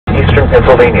western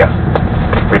Pennsylvania.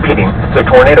 Repeating, the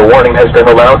tornado warning has been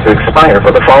allowed to expire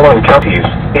for the following counties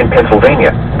in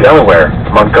Pennsylvania, Delaware,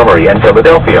 Montgomery, and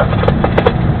Philadelphia.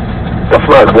 The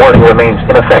flood warning remains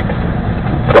in effect.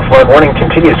 The flood warning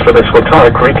continues for the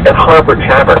Swatara Creek and Harbor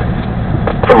Tavern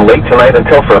from late tonight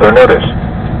until further notice.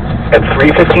 At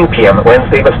 3:15 p.m.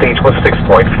 Wednesday, the stage was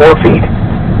 6.4 feet.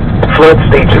 Flood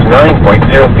stage is 9.0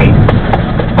 feet.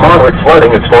 Moderate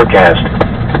flooding is forecast.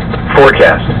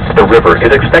 The river is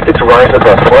expected to rise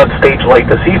above flood stage late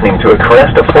this evening to a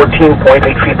crest of 14.8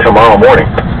 feet tomorrow morning.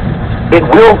 It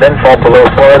will then fall below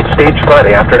flood stage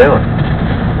Friday afternoon.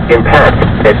 Impact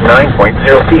at 9.0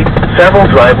 feet. Several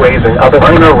driveways and other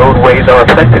minor roadways are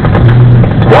affected.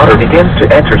 Water begins to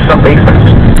enter some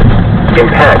basements.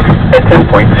 Impact at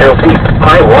 10.0 feet.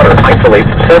 High water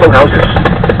isolates several houses.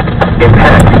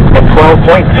 Impact at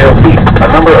 12.0 feet. A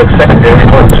number of secondary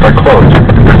roads are closed,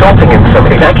 resulting in some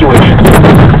evacuations.